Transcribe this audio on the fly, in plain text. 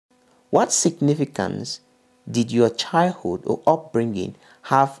What significance did your childhood or upbringing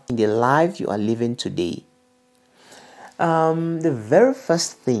have in the life you are living today? The very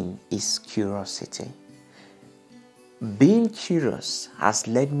first thing is curiosity. Being curious has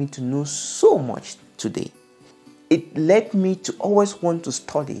led me to know so much today. It led me to always want to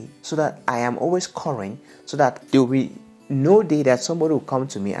study so that I am always current, so that there will be no day that somebody will come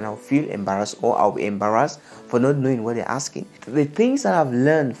to me and I'll feel embarrassed, or I'll be embarrassed for not knowing what they're asking. The things that I've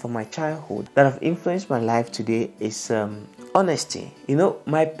learned from my childhood that have influenced my life today is honesty.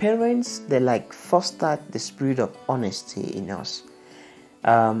 My parents, they fostered the spirit of honesty in us.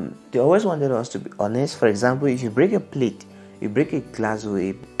 They always wanted us to be honest. For example, if you break a plate, you break a glass, or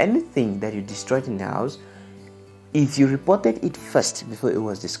anything that you destroyed in the house, if you reported it first before it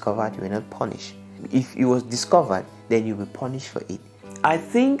was discovered, you were not punished. If it was discovered, then you'll be punished for it. I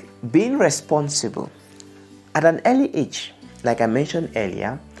think being responsible at an early age, like I mentioned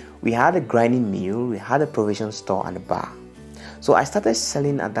earlier, we had a grinding mill, we had a provision store and a bar. So I started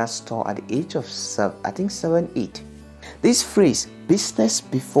selling at that store at the age of 7, 8. This phrase, business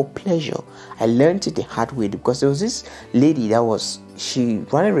before pleasure, I learned it the hard way because there was this lady she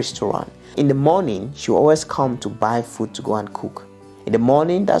ran a restaurant. In the morning, she would always come to buy food to go and cook. In the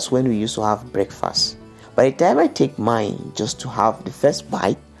morning, that's when we used to have breakfast. By the time I take mine just to have the first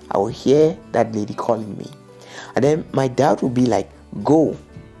bite, I will hear that lady calling me. And then my dad would be like, go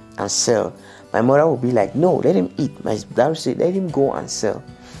and sell. My mother would be like, no, let him eat. My dad would say, let him go and sell.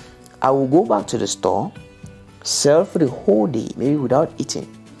 I will go back to the store, sell for the whole day, maybe without eating.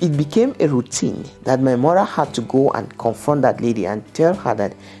 It became a routine that my mother had to go and confront that lady and tell her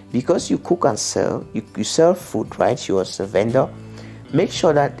that because you cook and sell, you sell food, right? She was a vendor. Make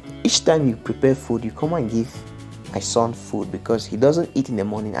sure that each time you prepare food, you come and give my son food because he doesn't eat in the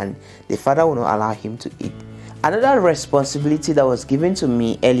morning and the father will not allow him to eat. Another responsibility that was given to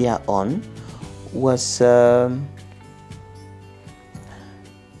me earlier on was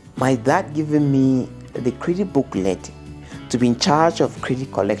my dad giving me the credit booklet to be in charge of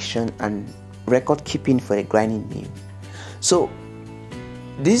credit collection and record keeping for the grinding mill. So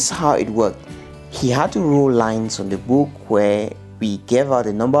this is how it worked. He had to roll lines on the book where we gave out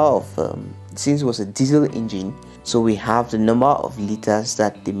the number of, since it was a diesel engine, so we have the number of liters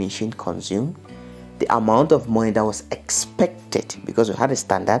that the machine consumed, the amount of money that was expected because we had a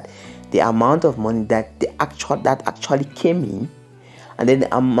standard, the amount of money that actually came in, and then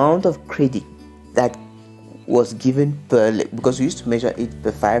the amount of credit that was given because we used to measure it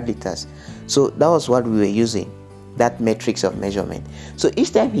per 5 liters. So that was what we were using, that matrix of measurement. So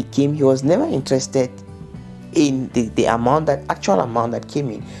each time he came, he was never interested in the amount, that actual amount that came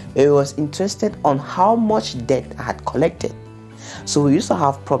in. He was interested on how much debt I had collected. So we used to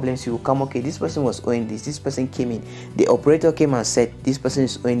have problems. He would come, okay, this person was owing this person came in, the operator came and said this person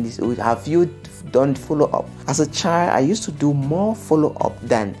is owing this. Have you done follow-up? As a child, I used to do more follow-up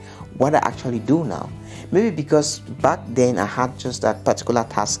than what I actually do now. Maybe because back then I had just that particular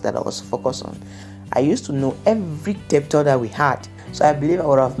task that I was focused on. I used to know every debtor that we had. So I believe I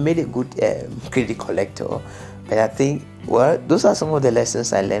would have made a good credit collector. But I think, well, those are some of the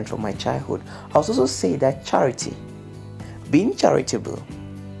lessons I learned from my childhood. I would also say that charity, being charitable,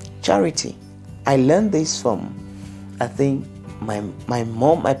 charity, I learned this from, I think, my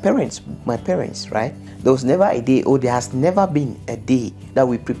mom, my parents, right? There was never a day, or there has never been a day that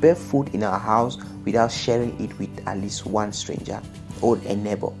we prepare food in our house without sharing it with at least one stranger, or a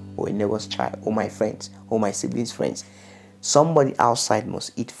neighbor, or a neighbor's child, or my friends, or my siblings' friends. Somebody outside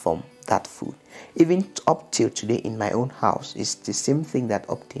must eat from that food. Even up till today in my own house, it's the same thing that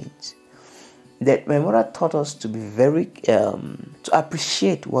obtains. That my mother taught us to be very, to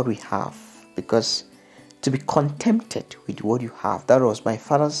appreciate what we have, because to be contented with what you have. That was my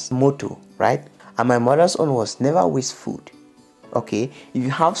father's motto, right? And my mother's own was never waste food. Okay, if you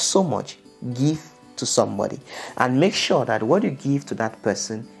have so much, give to somebody, and make sure that what you give to that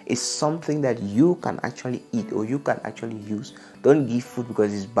person is something that you can actually eat or you can actually use. Don't give food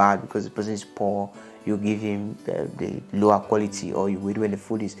because it's bad, because the person is poor. You give him the lower quality, or you wait when the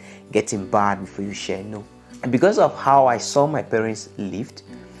food is getting bad before you share. No. And because of how I saw my parents lived,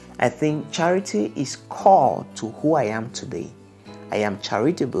 I think charity is core to who I am today. I am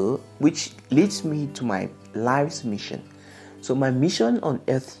charitable, which leads me to my life's mission. So my mission on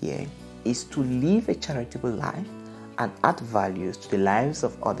earth here is to live a charitable life and add values to the lives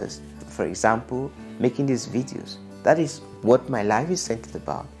of others. For example, making these videos. That is what my life is centered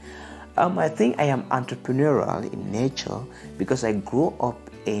about. I think I am entrepreneurial in nature because I grew up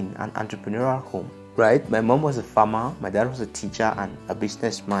in an entrepreneurial home, right? My mom was a farmer, my dad was a teacher and a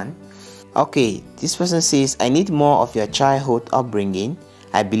businessman. Okay, this person says, I need more of your childhood upbringing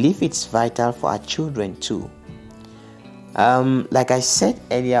I believe it's vital for our children too. Like I said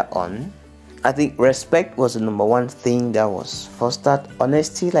earlier on, I think respect was the number one thing that was fostered.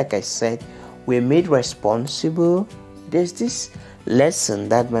 Honesty, like I said, we're made responsible. There's this lesson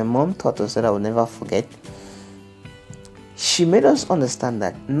that my mom taught us that I will never forget. She made us understand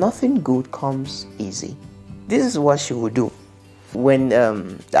that nothing good comes easy. This is what she would do. When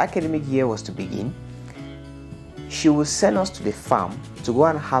the academic year was to begin, she would send us to the farm to go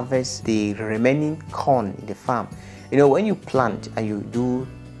and harvest the remaining corn in the farm. You know, when you plant and you do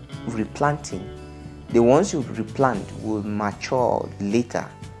replanting, the ones you replant will mature later.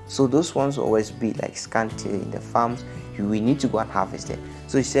 So those ones will always be like scanty in the farms. You will need to go and harvest them.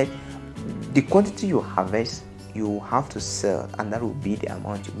 So she said, the quantity you harvest, you have to sell, and that will be the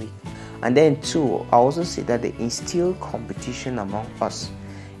amount you make. And then two, I also say that they instill competition among us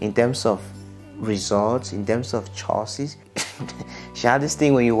in terms of results, in terms of choices. She had this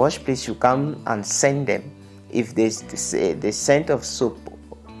thing, when you wash plates, you come and send them. If there's the scent of soap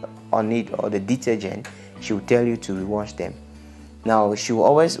on it or the detergent, she will tell you to rewash them. Now, she will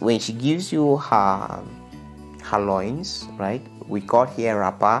always, when she gives you her loins, right, we call here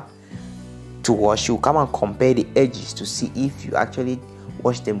wrapper, to wash, she will come and compare the edges to see if you actually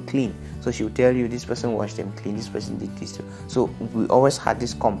wash them clean. So she will tell you, this person washed them clean, this person did this too. So we always had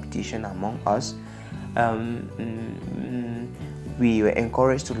this competition among us. We were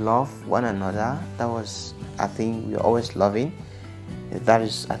encouraged to love one another. That was, I think, we were always loving. That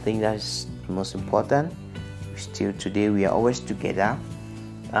is, I think, that is the most important. Still today, we are always together.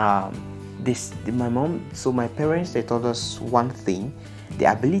 My mom, so my parents, they taught us one thing: the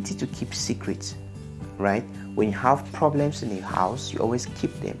ability to keep secrets. Right? When you have problems in your house, you always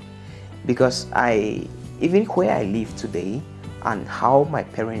keep them. Because even where I live today and how my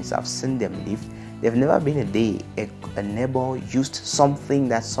parents have seen them live, there've never been a day a neighbor used something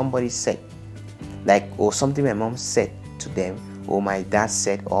that somebody said, like, or something my mom said to them, or my dad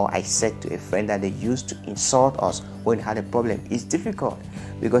said, or I said to a friend, that they used to insult us when we had a problem. It's difficult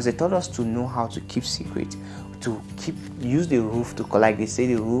because they taught us to know how to keep secret, to use the roof to collect. They say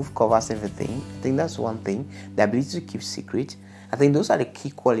the roof covers everything. I think that's one thing, the ability to keep secret. I think those are the key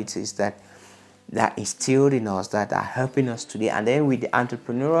qualities that instilled in us, that are helping us today. And then with the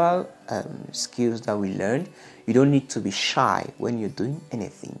entrepreneurial skills that we learned, you don't need to be shy when you're doing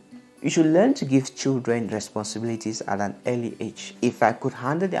anything. You should learn to give children responsibilities at an early age. If I could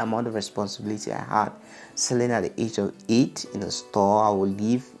handle the amount of responsibility I had selling at the age of 8 in a store, I will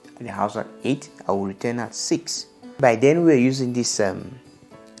leave the house at 8, I will return at 6. By then we were using these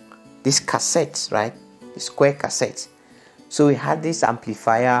cassettes, right? The square cassettes. So we had this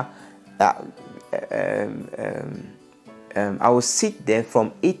amplifier. I would sit there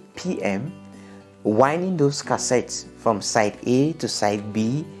from 8 p.m. winding those cassettes from side A to side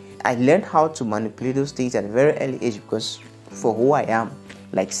B. I learned how to manipulate those things at a very early age, because for who I am,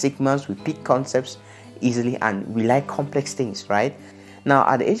 like Sigmas, we pick concepts easily and we like complex things, right? Now,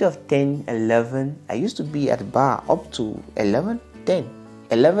 at the age of 10, 11, I used to be at the bar up to 11,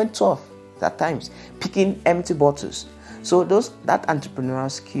 12 at times, picking empty bottles. So that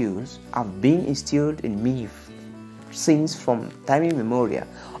entrepreneurial skills have been instilled in me since from time immemorial.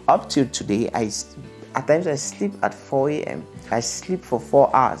 Up till today, at times I sleep at 4 a.m. I sleep for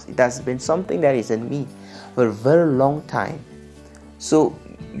 4 hours. It has been something that is in me for a very long time. So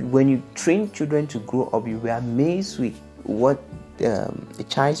when you train children to grow up, you will be amazed with what a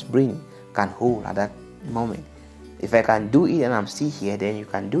child's brain can hold at that moment. If I can do it and I'm still here, then you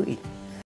can do it.